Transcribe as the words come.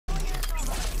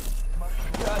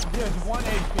1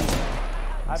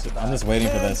 HP. I'm just waiting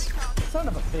for this. Son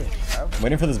of a bitch, bro.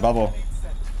 Waiting for this bubble.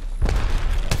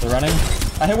 They're running.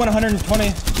 I hit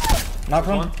 120. Knock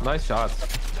one. Nice shots.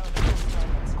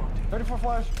 34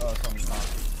 flash. Oh, something's not.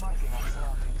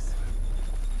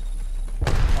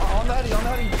 On the heady, on the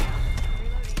heady.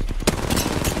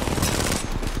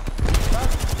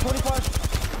 20 flash.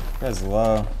 This guy's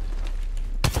low.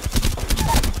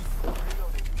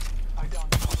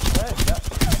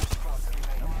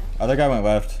 Other guy went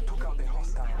left.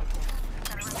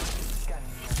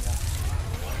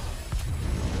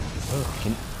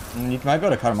 You might be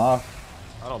able to cut him off.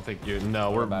 I don't think you.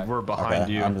 No, we're behind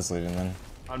Okay, you. I'm just leaving then.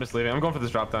 I'm just leaving. I'm going for this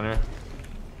drop down here.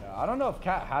 Yeah, I don't know if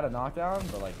Kat had a knockdown,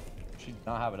 but like she did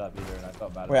not have it up either, and I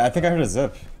felt bad. Wait, I think I heard a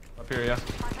zip. Up here, yeah.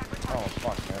 Oh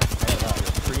fuck, man.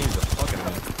 Screams the fucking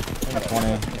thing.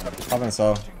 20. Popping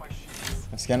so.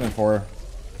 I'm scanning 4.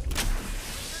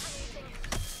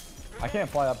 I can't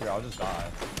fly up here. I'll just die.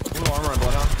 Blue armor and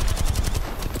bloodhound.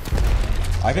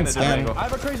 I can scan. I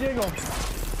have a crazy angle.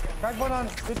 Crack one on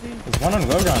 50. There's one on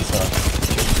low ground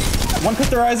stuff. One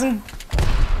cooked the horizon.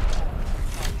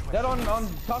 Dead on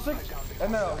Toxic.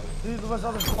 And dude was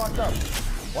other fucked up.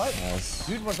 What? Nice.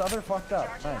 Dude was other fucked up.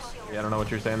 Nice. Yeah, I don't know what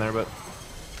you're saying there, but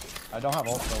I don't have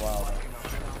ult for a while.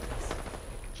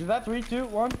 She's that 3, 2,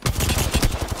 1.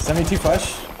 72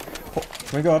 flash.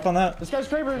 Can we go up on that? This guy's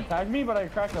Kraber. Tagged me, but I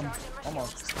cracked him.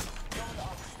 Almost.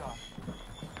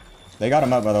 They got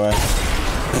him up, by the way.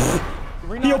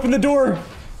 He opened the door.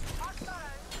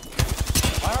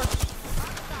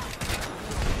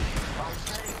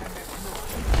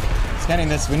 Scanning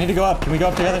this. We need to go up. Can we go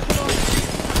up together?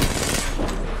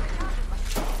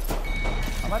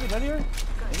 I might be dead here.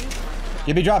 Maybe.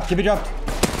 Gibby dropped. Gibby dropped.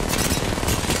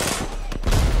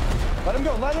 Let him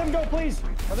go. Let him go, please.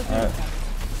 Right.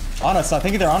 On us. I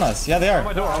think they're on us. Yeah, they are. on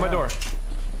my door. On my door.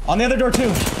 On the other door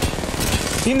too.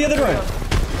 Team the other door.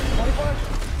 20 flash.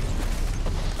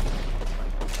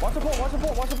 Watch the pole. Watch the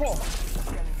pole. Watch the pole.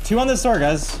 2 on this door,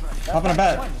 guys. Popping a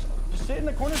bat. Just sit in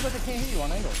the corners like I can't hit you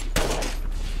on angle.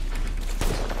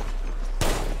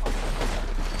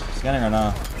 Scanning right now.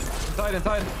 Inside,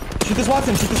 inside. Shoot this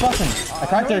Watson. Shoot this Watson. I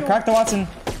cracked her. Cracked the Watson. I'm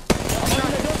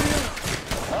opening the door for you.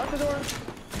 Lock the door.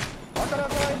 Lock it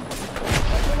outside.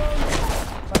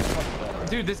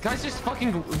 Dude, this guy's just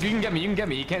fucking. You can get me. You can get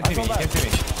me. You can't see me. You can't see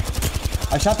me.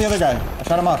 I shot the other guy. I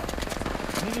shot him up.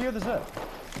 I need to hear the zip.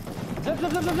 Zip,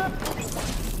 zip, zip, zip, zip.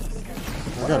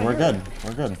 We're good. We're good.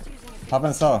 We're good. Pop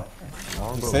and sell.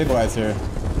 Stabilize here. I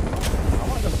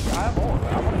want to go. I have ult.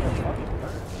 I want to go fucking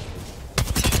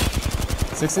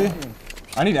 60?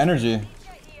 I need energy.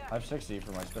 I have 60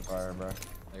 for my Spitfire, bro.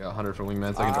 I got 100 for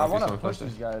wingman, so I can I drop you want to some push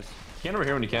questions. these guys. Scan over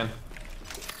here when you can.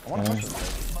 I want to push them.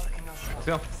 Let's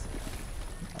go.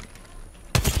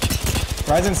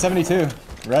 Horizon 72.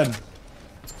 Red.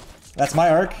 That's my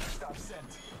arc.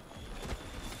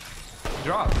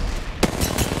 Drop.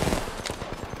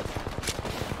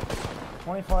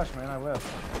 20 flash, man. I live.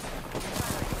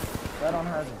 Red on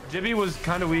horizon. Jibby was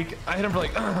kind of weak. I hit him for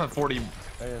like 40.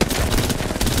 There he is.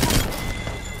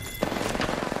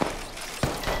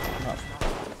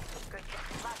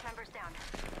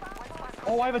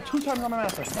 Oh, I have a 2 times on my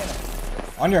master. Damn it.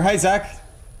 On your height, Zach.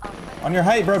 On your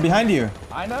height, bro. Behind you.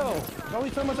 I know. There's only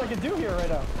so much I can do here right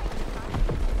now.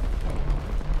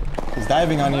 He's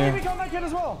diving on Let you. me become that kid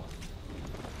as well.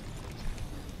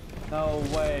 No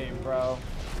way, bro.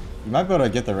 You might be able to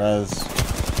get the res.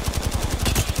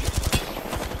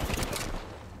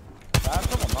 That's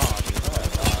a knock.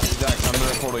 Zach, I'm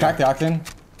gonna portal you. Crack the octane.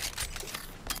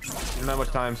 You don't have much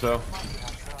time, so.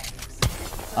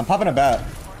 I'm popping a bat.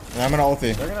 And I'm gonna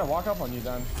ulti. They're gonna walk up on you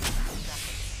then.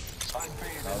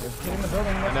 There's a kid in the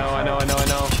building. I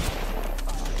know.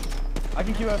 I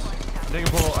can QS. Take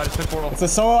a portal. I just took portal. It's a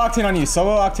solo octane on you.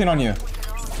 Solo octane on you.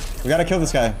 We gotta kill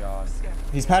this guy. God.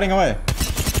 He's padding away.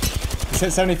 He's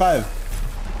hit 75.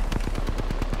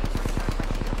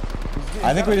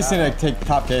 I think we just need to take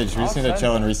top cage. We just need to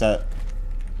chill and reset.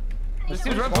 This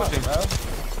dude's red pushing. Bro. I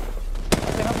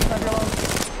can't help you, you're alone.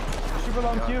 You're super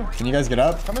low in Q. Can you guys get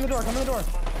up? Come in the door, come in the door.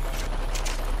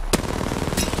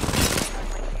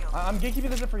 I'm gatekeeping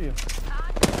the zip for you.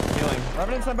 Healing.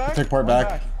 Revenant sent back. Took port One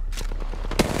back.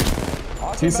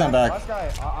 Austin 2 sent back. Last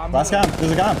guy. Last guy,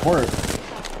 there's a guy on port.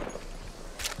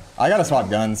 I gotta swap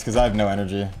guns because I have no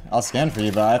energy. I'll scan for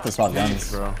you, but I have to swap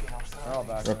guns Bro. They're all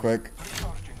back. real quick.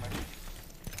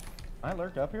 I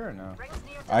lurk up here or no?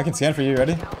 I can scan for you.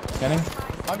 Ready? Scanning.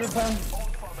 110.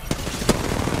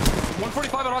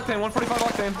 145 on octane. 145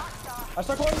 octane. I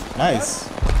stuck one. Nice.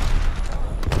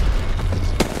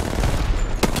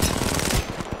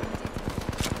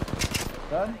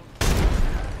 Dead.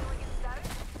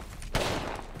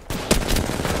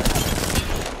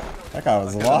 That guy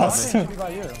was lost.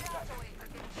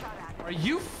 Are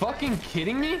you fucking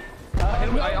kidding me?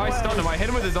 I stunned him. I hit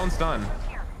him with his own stun.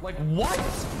 Like what?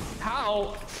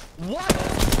 How? What?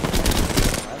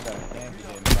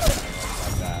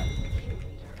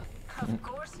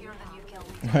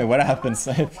 Wait, what happened,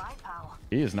 Snipe?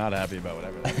 He is not happy about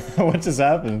whatever. What just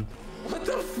happened? What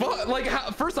the fuck? Like,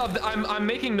 first off, I'm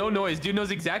making no noise. Dude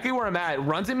knows exactly where I'm at.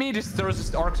 Runs at me, just throws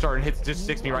this arc star and just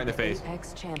sticks me right in the face.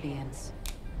 Ex-champions.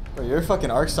 Bro, you're a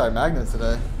fucking arc star magnet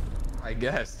today. I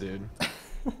guess, dude.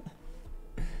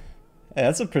 Hey,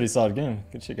 that's a pretty solid game.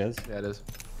 Good shit, guys. Yeah, it is. Do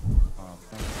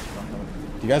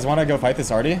you guys want to go fight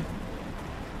this Artie?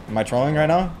 Am I trolling right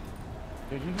now?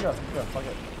 Dude, you can go. Fuck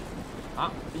it.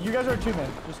 You guys are a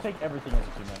 2-man. Just take everything as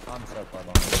a 2-man. I'm so far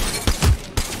behind.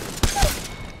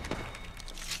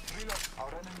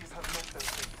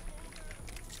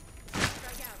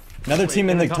 Another team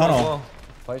in the tunnel. Well.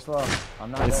 Play slow.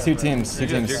 I'm not. It's there, 2 teams. You're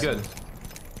 2 good. teams. You're good.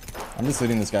 I'm just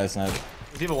leading this guy, Snipe.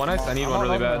 Does he have a 1x? I need one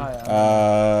really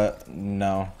bad.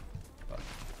 No.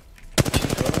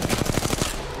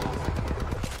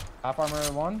 Half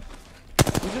armor 1.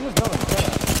 Who's in this building?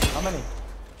 How many?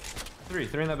 3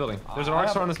 in that building. There's an arc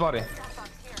star on this body.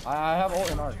 I have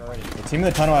ult and arc already. The team in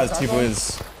the tunnel has 2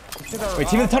 blues. Wait,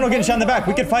 team in the tunnel getting shot in the back.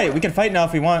 We can fight. We can fight now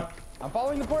if we want. I'm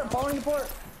following the port. I'm following the port.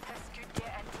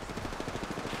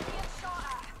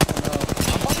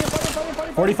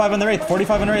 45 on the Wraith.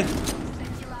 45 on the Wraith.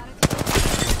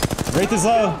 Wraith is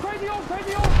low. Crazy ult.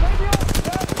 Crazy ult. Crazy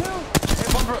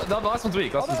ult. The last one's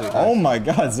weak. Last one's weak. Oh my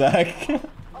god, Zach.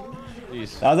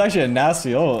 Jeez. That was actually a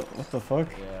nasty ult. What the fuck?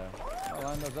 Yeah. I'll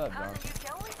line those up, bro.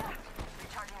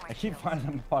 I keep finding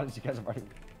them bodies you guys have already.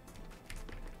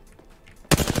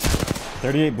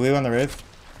 38 blue on the Wraith.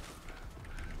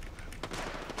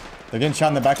 They're getting shot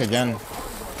in the back again.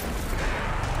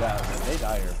 Yeah, they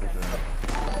die here for sure.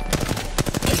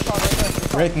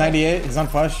 Wraith 98. He's on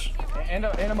flush. And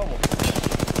a mobile.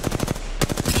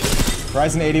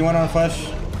 Horizon 81 on flush.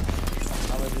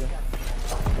 I'll leave you. Yeah,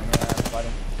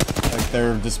 fighting. Like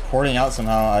they're just porting out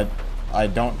somehow. I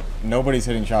don't. Nobody's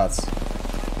hitting shots.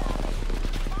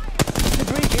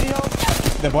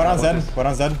 The Boron's dead.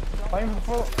 Boron's dead. Fighting for the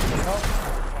full.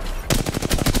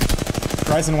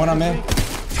 Horizon 1 on me.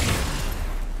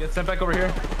 Get sent back over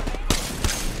here.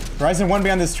 Horizon 1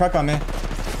 behind this truck on me.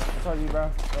 That's all you, bro.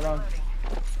 Hold on.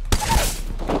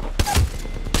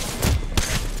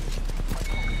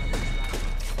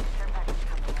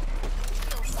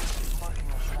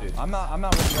 Dude. I'm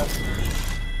not with you guys.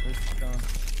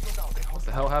 What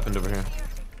the hell happened over here?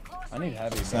 I need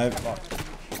heavy. Snipe. Fuck.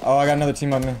 Oh, I got another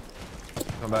team on me.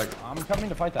 Come back. I'm coming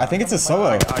to fight that. I think it's a solo.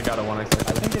 I got a 1x. I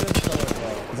think it is solo as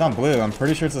well. He's on blue. I'm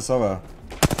pretty sure it's a solo.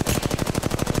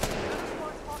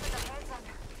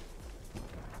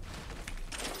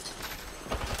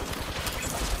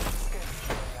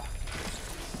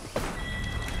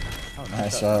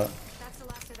 Nice shot.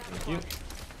 Thank you.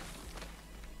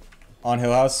 On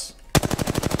Hill House.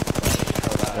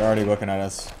 They're already looking at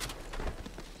us.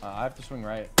 I have to swing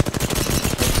right.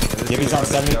 Gibby's on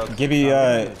 70. Gibby,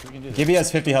 Gibby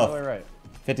has 50 All the way health. right.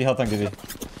 50 health on Gibby.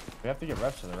 We have to get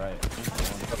reps to the right.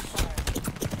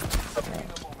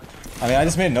 I mean, I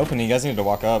just made an opening. You guys need to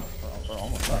walk up. We're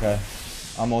almost up. Okay.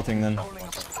 I'm ulting then.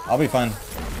 I'll be fine.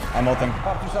 I'm ulting.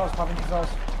 Pop 2 cells, popping 2 cells.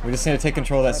 We just need to take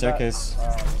control of that staircase.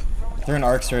 Through an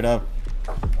arc straight up.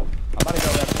 I'm about to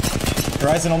go there.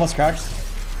 Horizon almost cracked.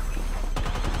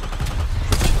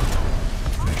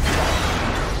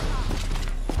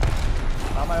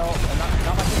 Not my ult.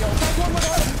 Not my video.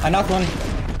 I knocked one.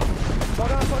 Slow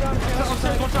down, slow down.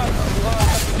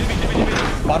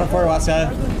 Bottom floor, last guy.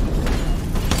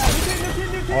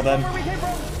 All dead.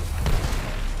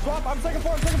 Swap, I'm second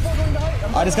floor going to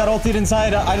height. I just got ulted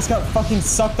inside. I just got fucking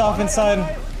sucked off inside.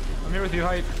 I'm here with you,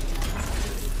 height.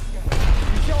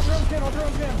 Hold your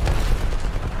own skin.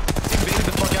 Baited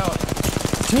the fuck out.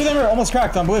 2 of them are almost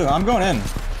cracked on blue. I'm going in.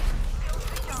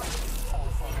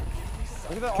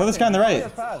 Kill this guy on the right.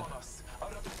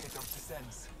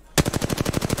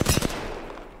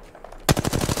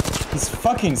 He's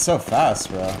fucking so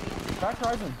fast, bro.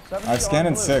 I've scanned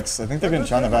in 6. I think they're getting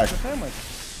shot in the back.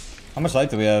 How much light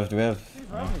do we have? Do we have?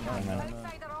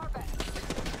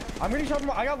 I'm getting shot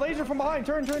from. I got laser from behind.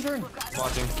 Turn.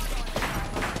 Watching.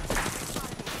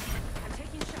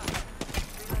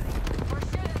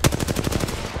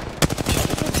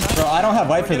 Bro, I don't have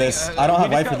light for this. I don't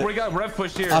have light for this. We got rev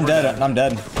pushed here. I'm dead. I'm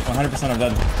dead. 100% I'm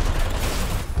dead.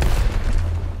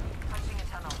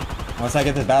 Once I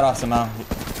get this bat off somehow.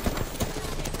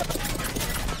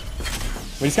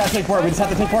 We just gotta take port. We just have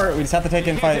to take port. We just have to take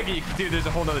in fight. Dude, there's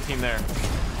a whole nother team there.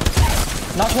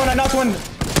 Knocked one. I knocked one.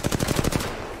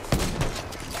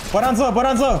 Bottom's low,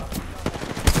 bottom's low.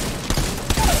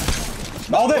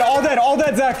 All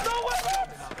dead, Zach. No way, man.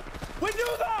 We do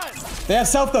that. They have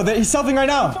self though. He's selfing right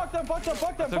now. Fuck them. Run him.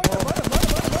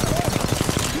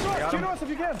 Shoot us if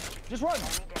you can. Just run.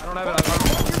 I don't have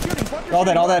it. All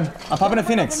dead. I'm popping a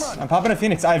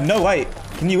Phoenix. I have no light.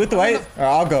 Can you with the light? Or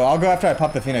I'll go after I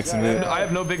pop the Phoenix. And I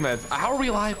have no big meds. How are we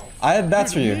alive? I have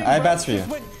bats for you.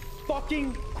 Went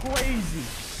fucking crazy.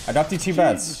 I dropped you 2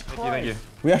 bats. Thank you.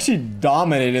 We actually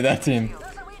dominated that team.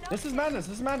 This is madness.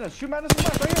 Shoot madness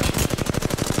right here.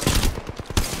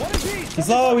 What is he? He's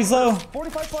low.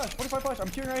 45 flash. I'm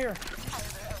queuing right here.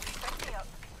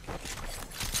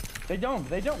 They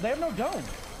have no dome. We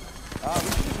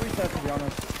should just reset, to be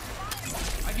honest.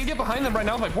 I can get behind them right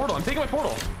now with my portal. I'm taking my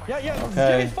portal.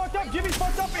 Okay. Jimmy's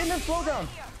fucked up in this slowdown.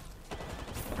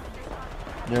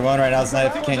 You're one right now,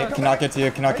 Snipe. Cannot get to you.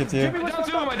 I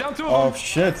down two of them. Oh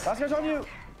shit. Last guy's on you.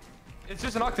 It's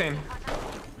just an octane.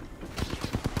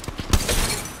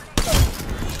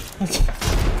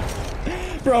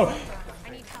 Bro.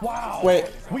 Wow. Wait.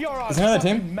 We are on Is another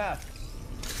team? meth.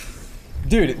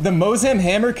 Dude, the Mozambique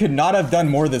hammer could not have done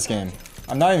more this game.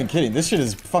 I'm not even kidding. This shit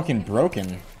is fucking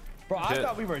broken. Bro, I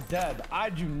thought we were dead. I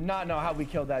do not know how we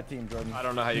killed that team, Jordan. I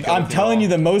don't know how you. I'm telling you,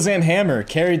 the Mozambique hammer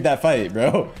carried that fight,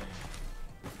 bro.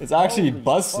 It's actually Holy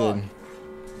busted. Fuck.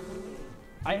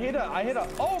 I hit a.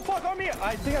 Oh fuck on me!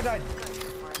 I think I died.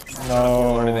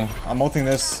 No, I'm ulting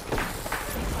this.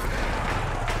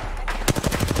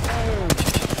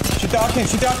 Shoot the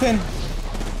octane.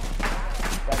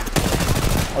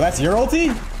 Oh, that's your ulti?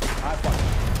 I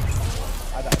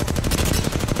died.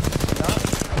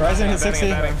 Horizon hit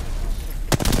 60.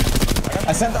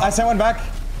 I sent one back.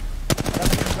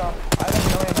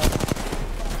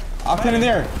 Octane in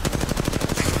there.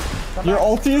 Your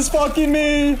ulti is fucking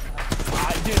me.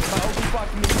 Dude, my ulti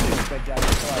fucking me too, big guy.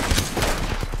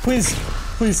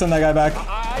 Please send that guy back.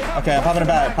 Okay, I'm popping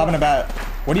a bat.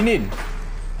 What do you need?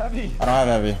 Heavy. I don't have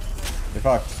heavy. You're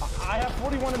fucked. I have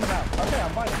 41 in the map. Okay,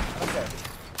 I'm fighting. Okay.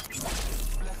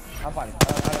 I'm fighting. I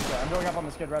don't care. I'm going up on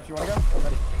the skid reps. You wanna go?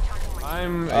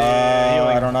 I'm ready.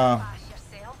 I'm I don't know.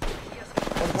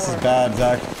 This is bad,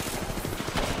 Zach.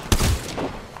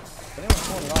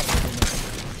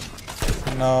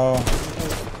 No.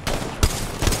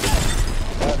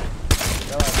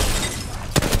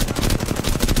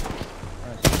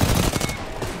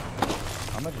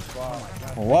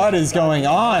 What is going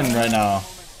on right now?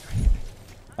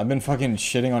 I've been fucking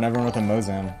shitting on everyone with a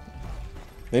Mozam.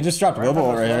 They just dropped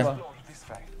Lobo right here. I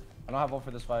don't have ult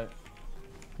for this fight.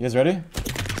 You guys ready?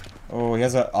 Oh, he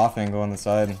has an off angle on the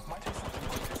side.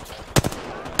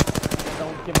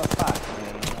 Don't give us back.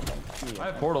 I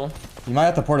have portal. You might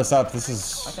have to port us up. This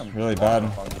is really bad.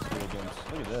 Look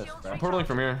at this, bro. I'm portaling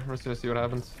from here. We're just gonna see what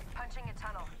happens.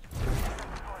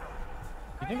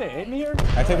 You think they ate me here?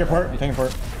 I take your port. I'm taking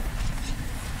port.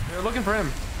 They're looking for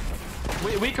him.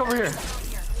 Weak over here.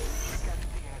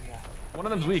 One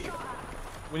of them's weak.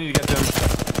 We need to get to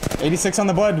him. 86 on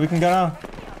the blood. We can go now.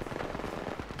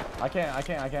 I can't. I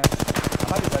might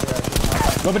be better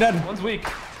actually. Obedear. One's weak.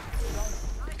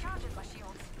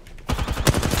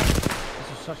 This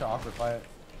is such an awkward fight.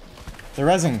 They're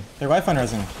rezzing. They're Wi-Fi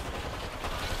rezzing.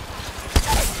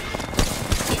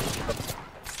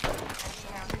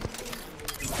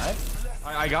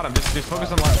 I got him. Just focus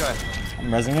on the last guy.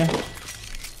 I'm rezzing you.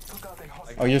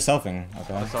 Oh, you're selfing.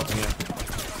 Okay. I'm selfing you.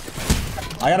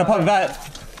 I gotta pop that.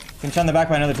 Can shut in the back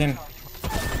by another team.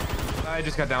 I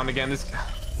just got downed again. This.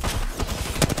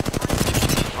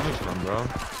 Coming from, bro.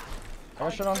 How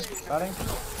much shit on? Batting?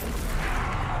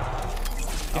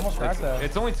 I almost cracked that.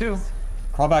 It's only 2.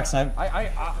 Crawl back, Snipe.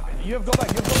 You have go back.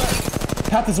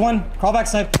 Path is 1. Crawl back,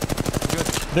 Snipe. Good.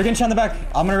 They're getting shot in the back.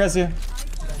 I'm gonna res you.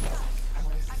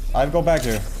 I have go back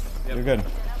here. Yep. You're good.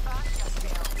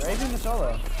 They're aiming the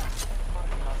solo.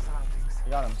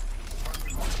 You got him.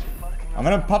 I'm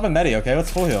gonna pop a medi, okay? Let's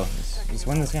full heal. Just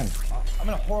win this game. I'm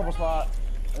in a horrible spot.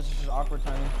 This is just awkward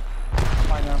timing. I'm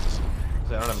fine now. I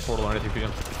don't have a portal or anything for you.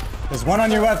 There's one on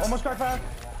your left. Almost cracked back.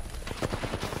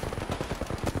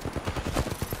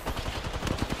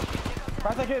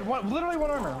 Crack that kid. Literally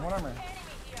one armor.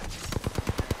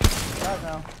 Crack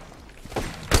now.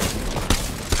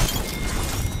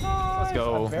 Let's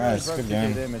go. Nice, good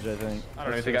game. Damage, I think. I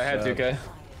don't even think I had 2K.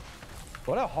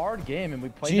 What a hard game, and we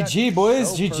played GG, that boys.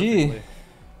 so GG. perfectly.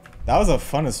 That was a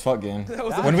fun as fuck game.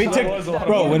 When we took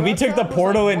the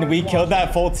portal and we killed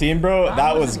that full team, bro,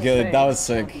 that was good. That was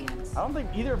sick. I don't think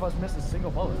either of us missed a single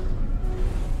bullet.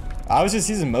 I was just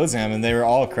using Mozam and they were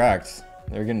all cracked.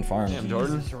 They were getting farmed. Damn,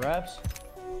 Jordan. Jesus, reps.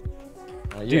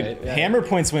 Dude, hammer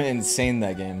points went insane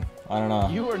that game. I don't know.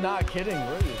 You were not kidding,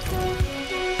 were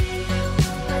you?